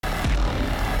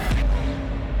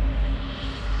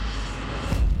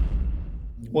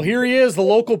Well, here he is, the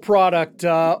local product.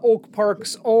 Oak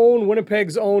Park's own,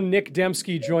 Winnipeg's own Nick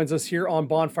Demski joins us here on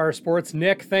Bonfire Sports.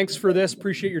 Nick, thanks for this.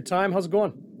 Appreciate your time. How's it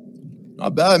going?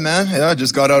 Not bad, man. Yeah,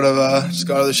 just got out of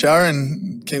the shower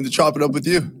and came to chop it up with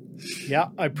you. Yeah,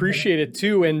 I appreciate it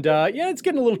too. And it's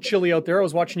getting a little chilly out there. I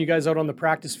was watching you guys out on the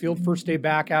practice field, first day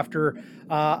back after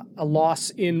a loss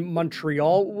in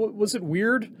Montreal. Was it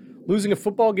weird losing a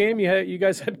football game? You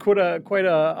guys had quite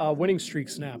a winning streak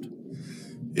snapped.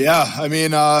 Yeah, I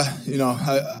mean, I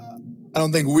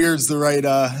don't think weird's the right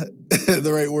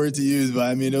the right word to use, but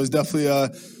I mean, it was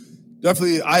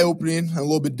definitely eye-opening, a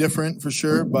little bit different for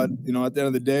sure. But at the end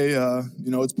of the day,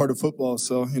 it's part of football.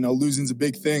 So losing's a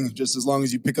big thing. Just as long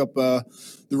as you pick up the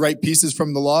right pieces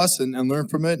from the loss and learn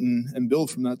from it and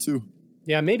build from that too.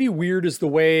 Yeah, maybe weird is the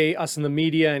way us in the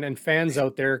media and fans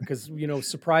out there, because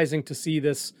surprising to see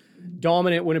this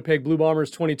dominant Winnipeg Blue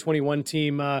Bombers 2021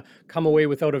 team come away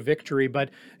without a victory. But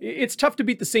it's tough to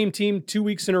beat the same team 2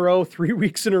 weeks in a row, 3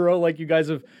 weeks in a row, like you guys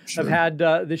have had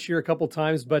this year a couple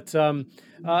times. But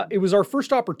it was our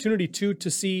first opportunity to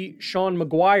see Sean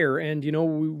Maguire, and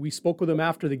we spoke with him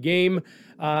after the game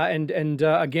and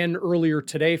again earlier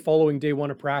today following day one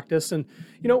of practice. And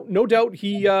no doubt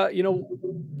he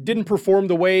didn't perform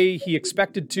the way he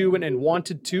expected to and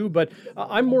wanted to. But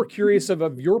I'm more curious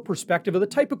of your perspective of the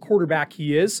type of quarterback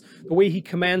he is, the way he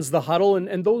commands the huddle,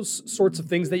 and those sorts of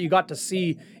things that you got to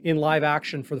see in live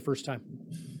action for the first time.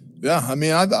 Yeah, I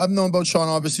mean, I've known about Sean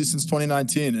obviously since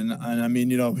 2019, and I mean,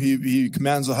 he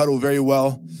commands the huddle very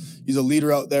well. He's a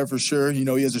leader out there for sure. He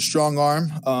has a strong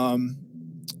arm.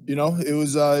 It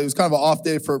was kind of an off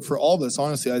day for all of us,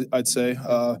 honestly. I'd say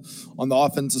on the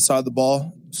offensive side of the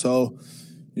ball. So,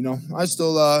 I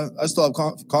still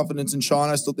have confidence in Sean.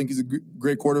 I still think he's a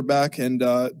great quarterback, and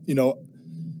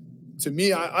to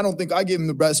me, I don't think I gave him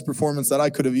the best performance that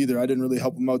I could have either. I didn't really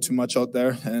help him out too much out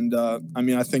there. And,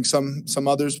 I think some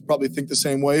others probably think the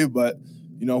same way, but,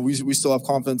 we still have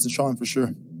confidence in Sean for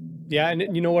sure. Yeah,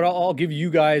 and you know what? I'll give you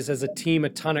guys as a team a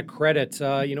ton of credit.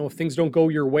 If things don't go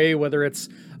your way, whether it's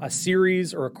a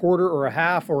series or a quarter or a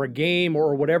half or a game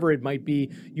or whatever it might be,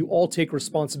 you all take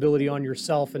responsibility on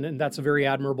yourself, and that's a very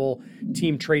admirable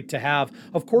team trait to have.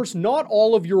 Of course, not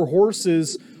all of your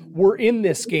horses were in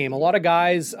this game. A lot of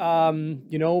guys,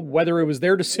 whether it was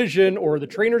their decision or the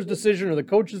trainer's decision or the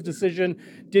coach's decision,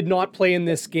 did not play in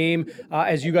this game,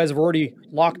 as you guys have already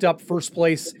locked up first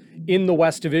place in the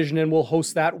West Division, and we'll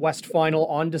host that West Final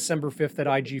on December 5th at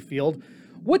IG Field.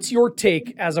 What's your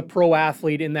take as a pro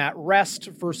athlete in that rest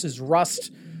versus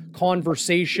rust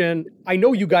conversation? I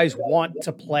know you guys want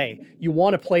to play. You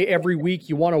want to play every week.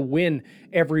 You want to win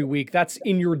every week. That's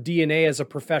in your DNA as a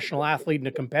professional athlete and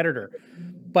a competitor.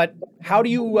 But how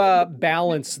do you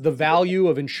balance the value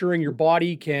of ensuring your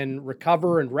body can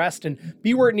recover and rest and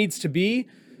be where it needs to be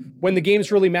when the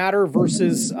games really matter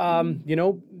versus,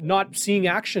 not seeing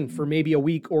action for maybe a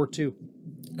week or two?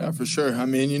 Yeah, for sure. I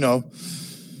mean,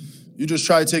 you just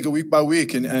try to take it week by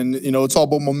week, and it's all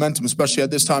about momentum, especially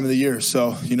at this time of the year.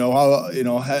 So,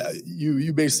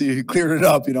 you basically cleared it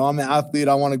up. I'm an athlete.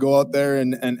 I want to go out there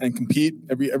and compete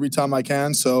every time I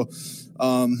can. So,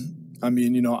 I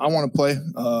want to play.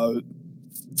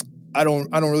 I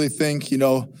don't really think,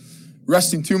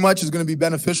 resting too much is going to be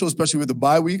beneficial, especially with the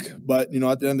bye week. But,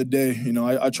 at the end of the day,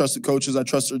 I trust the coaches. I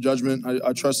trust their judgment.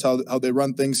 I trust how they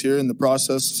run things here in the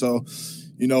process. So,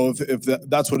 if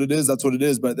that's what it is, that's what it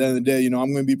is. But at the end of the day, I'm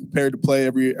going to be prepared to play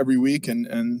every week. And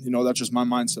that's just my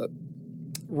mindset.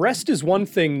 Rest is one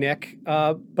thing, Nick.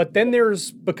 But then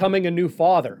there's becoming a new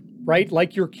father, right?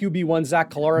 Like your QB1, Zach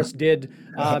Collaros, did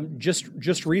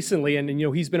just recently. And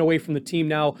he's been away from the team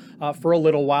now for a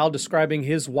little while, describing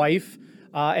his wife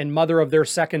and mother of their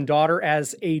second daughter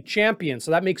as a champion. So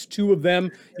that makes two of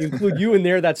them. You include you in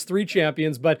there, that's three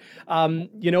champions. But,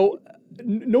 no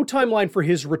timeline for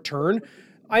his return.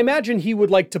 I imagine he would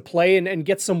like to play and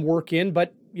get some work in,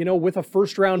 but, with a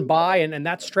first round bye and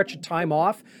that stretch of time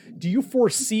off, do you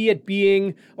foresee it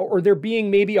being, or there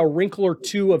being maybe a wrinkle or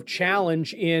two of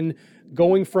challenge in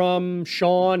going from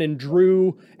Sean and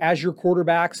Drew as your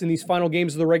quarterbacks in these final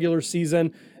games of the regular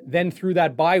season, then through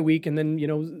that bye week, and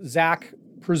then, Zach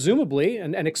presumably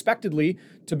and expectedly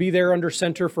to be there under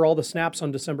center for all the snaps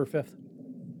on December 5th?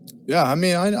 Yeah, I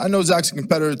mean, I know Zach's a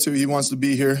competitor too. He wants to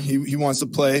be here. He wants to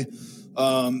play.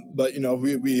 But,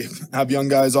 we have young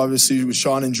guys, obviously, with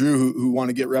Sean and Drew who want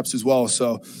to get reps as well.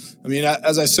 So, I mean,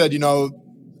 as I said,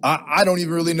 I don't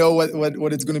even really know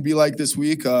what it's going to be like this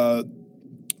week. But,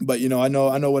 I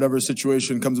know whatever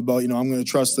situation comes about, I'm going to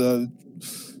trust the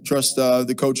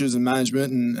the coaches and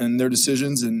management and their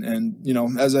decisions. And, you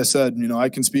know, as I said, you know, I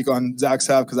can speak on Zach's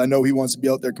half because I know he wants to be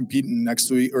out there competing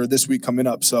next week or this week coming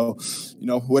up. So, you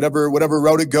know, whatever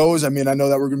route it goes, I mean, I know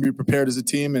that we're going to be prepared as a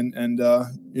team and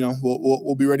you know,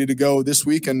 we'll be ready to go this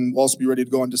week, and we'll also be ready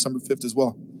to go on December 5th as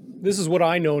well. This is what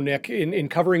I know, Nick, in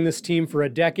covering this team for a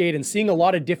decade and seeing a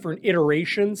lot of different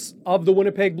iterations of the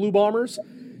Winnipeg Blue Bombers.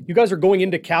 You guys are going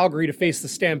into Calgary to face the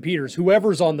Stampeders,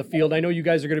 whoever's on the field. I know you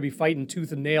guys are going to be fighting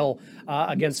tooth and nail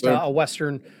against a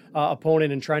Western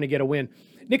opponent and trying to get a win.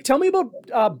 Nick, tell me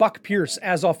about Buck Pierce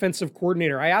as offensive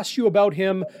coordinator. I asked you about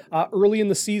him early in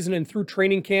the season and through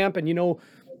training camp, and, you know,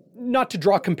 not to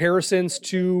draw comparisons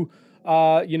to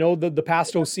you know, the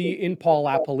past OC in Paul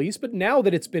LaPolice, but now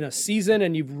that it's been a season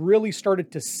and you've really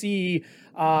started to see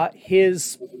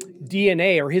his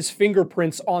DNA or his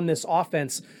fingerprints on this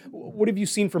offense, what have you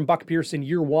seen from Buck Pierce in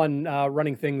year one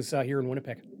running things here in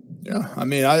Winnipeg? Yeah, I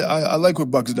mean, I like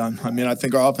what Buck's done. I mean, I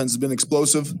think our offense has been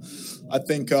explosive. I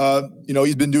think, you know,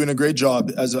 he's been doing a great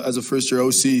job as a first-year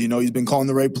OC. You know, he's been calling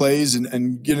the right plays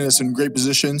and getting us in great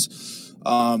positions.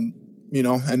 You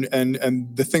know,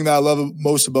 and the thing that I love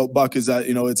most about Buck is that,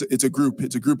 you know, it's a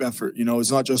group effort. You know,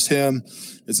 it's not just him,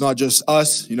 it's not just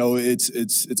us. You know,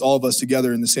 it's all of us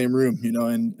together in the same room. You know,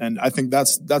 and I think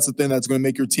that's the thing that's going to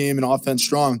make your team and offense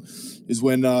strong, is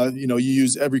when you know, you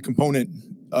use every component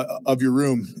of your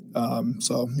room.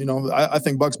 So, you know, I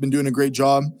think Buck's been doing a great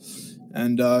job,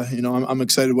 and you know, I'm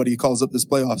excited what he calls up this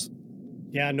playoffs.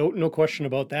 Yeah, no question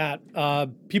about that.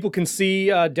 People can see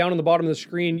down on the bottom of the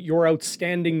screen your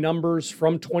outstanding numbers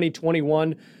from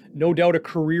 2021. No doubt a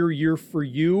career year for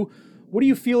you. What do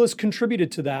you feel has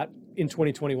contributed to that in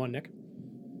 2021, Nick?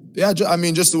 Yeah, I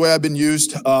mean, just the way I've been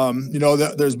used. You know,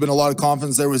 there's been a lot of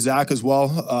confidence there with Zach as well.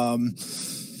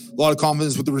 A lot of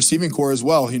confidence with the receiving core as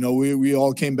well. You know, we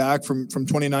all came back from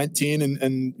 2019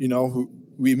 and you know,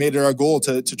 we made it our goal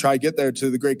to try to get there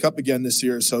to the Grey Cup again this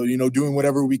year. So, you know, doing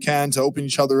whatever we can to open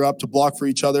each other up, to block for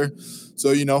each other. So,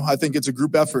 you know, I think it's a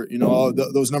group effort. You know,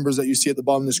 those numbers that you see at the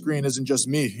bottom of the screen isn't just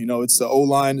me. You know, it's the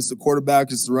O-line, it's the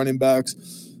quarterback, it's the running backs,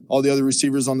 all the other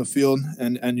receivers on the field.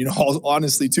 And you know,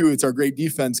 honestly, too, it's our great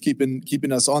defense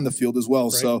keeping us on the field as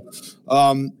well. Right.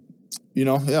 So, you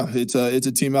know, yeah, it's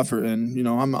a team effort, and you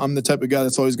know, I'm the type of guy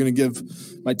that's always going to give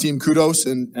my team kudos,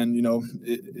 and you know,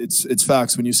 it's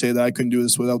facts when you say that I couldn't do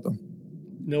this without them.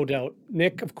 No doubt.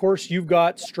 Nick, of course, you've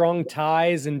got strong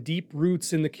ties and deep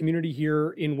roots in the community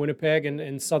here in Winnipeg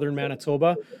and southern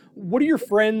Manitoba. What are your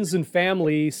friends and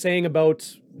family saying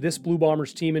about this Blue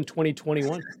Bombers team in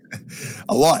 2021?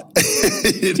 A lot.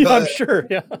 You know, I'm sure.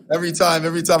 Yeah. Every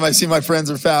time I see my friends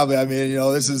or family, I mean, you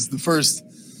know, this is the first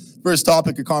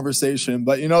topic of conversation,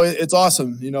 but you know, it's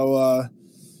awesome. You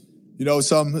know,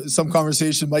 some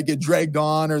conversation might get dragged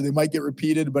on or they might get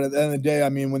repeated, but at the end of the day, I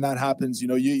mean, when that happens, you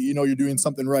know, you know, you're doing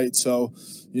something right. So,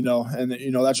 you know, and you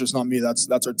know, that's just not me.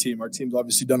 That's our team. Our team's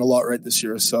obviously done a lot right this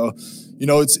year. So, you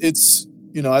know, it's,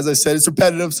 you know, as I said, it's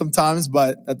repetitive sometimes,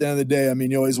 but at the end of the day, I mean,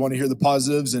 you always want to hear the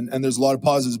positives, and there's a lot of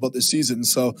positives about this season.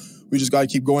 So we just got to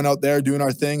keep going out there, doing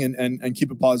our thing, and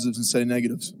keep it positives instead of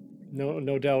negatives.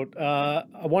 No doubt.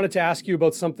 I wanted to ask you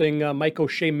about something Mike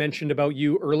O'Shea mentioned about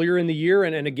you earlier in the year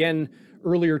and again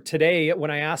earlier today when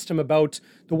I asked him about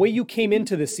the way you came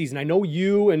into this season. I know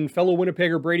you and fellow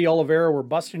Winnipegger Brady Oliveira were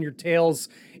busting your tails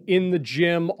in the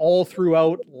gym all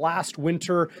throughout last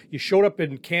winter. You showed up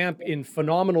in camp in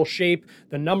phenomenal shape.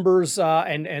 The numbers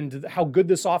and how good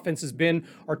this offense has been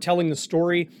are telling the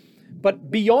story.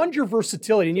 But beyond your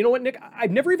versatility, and you know what, Nick,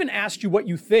 I've never even asked you what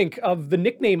you think of the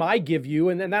nickname I give you,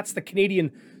 and that's the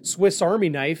Canadian Swiss Army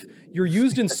knife. You're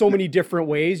used in so many different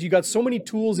ways. You got so many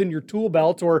tools in your tool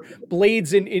belt, or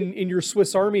blades in your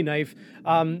Swiss Army knife,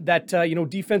 that you know,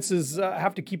 defenses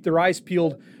have to keep their eyes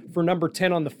peeled for number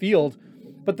 10 on the field.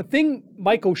 But the thing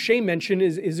Mike O'Shea mentioned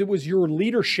is it was your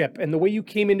leadership and the way you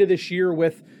came into this year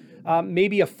with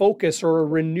maybe a focus or a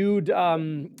renewed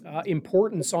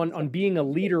importance on being a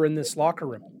leader in this locker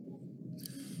room.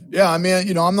 Yeah, I mean,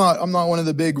 you know, I'm not one of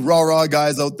the big rah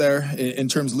guys out there in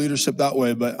terms of leadership that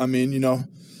way. But I mean, you know,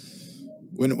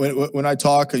 when I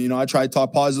talk, you know, I try to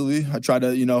talk positively. I try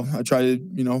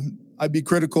to, I'd be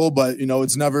critical, but you know,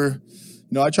 it's never,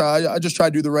 you know, I just try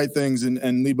to do the right things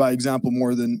and lead by example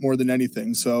more than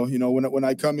anything. So, you know, when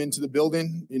I come into the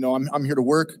building, you know, I'm here to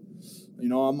work. You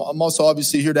know, I'm also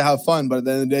obviously here to have fun, but at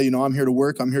the end of the day, you know, I'm here to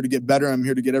work. I'm here to get better. I'm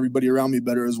here to get everybody around me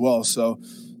better as well. So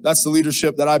that's the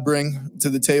leadership that I bring to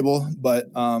the table. But,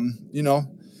 you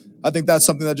know, I think that's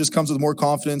something that just comes with more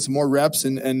confidence, more reps,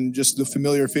 and just the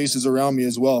familiar faces around me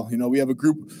as well. You know, we have a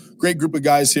great group of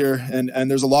guys here, and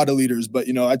there's a lot of leaders. But,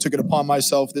 you know, I took it upon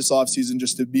myself this offseason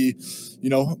just to be, you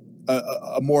know,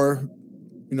 a more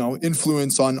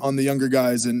influence on the younger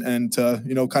guys and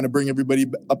to, kind of bring everybody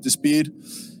up to speed.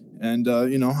 And,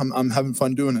 I'm having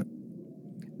fun doing it.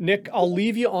 Nick, I'll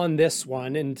leave you on this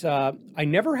one. And I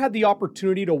never had the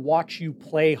opportunity to watch you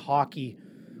play hockey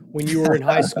when you were in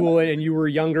high school and you were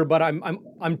younger, but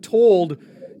I'm told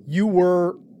you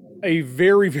were a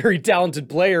very, very talented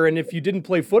player. And if you didn't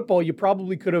play football, you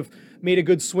probably could have made a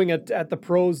good swing at the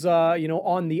pros,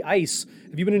 on the ice.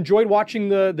 Have you been enjoyed watching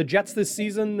the Jets this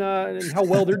season and how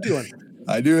well they're doing?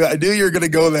 I do. You're going to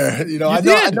go there.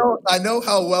 I know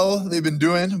how well they've been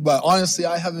doing, but honestly,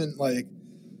 I haven't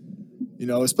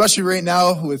especially right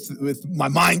now with my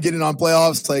mind getting on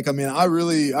playoffs.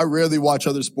 I rarely watch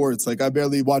other sports. I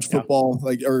barely watch football,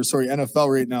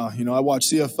 NFL right now. I watch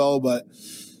CFL, but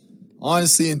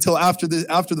honestly, until after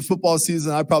the football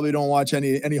season, I probably don't watch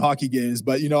any hockey games.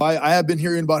 But I have been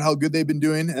hearing about how good they've been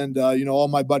doing, and all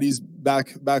my buddies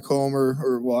back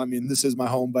home, this is my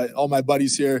home, but all my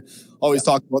buddies here always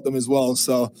talk about them as well.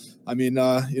 So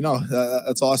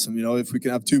that's awesome. If we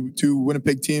can have two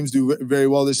Winnipeg teams do very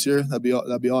well this year, that'd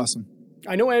be awesome.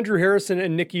 I know Andrew Harrison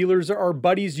and Nick Ehlers are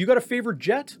buddies. You got a favorite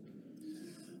Jet?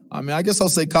 I guess I'll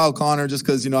say Kyle Connor just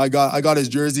because I got his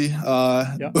jersey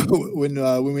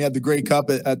when we had the Grey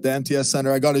Cup at the MTS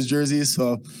Center. I got his jersey,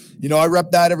 so I rep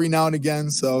that every now and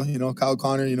again. So Kyle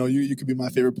Connor, you could be my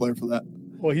favorite player for that.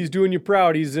 Well, he's doing you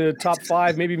proud. He's in top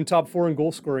 5, maybe even top 4 in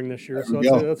goal scoring this year. So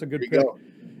that's a good pick.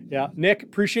 Yeah, Nick,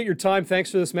 appreciate your time. Thanks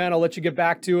for this, man. I'll let you get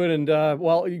back to it.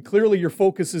 And clearly your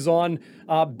focus is on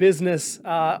business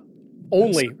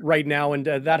only right now, and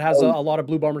that has a lot of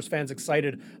Blue Bombers fans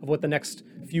excited of what the next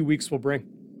few weeks will bring.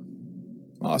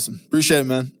 Awesome. Appreciate it,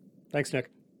 man. Thanks, Nick.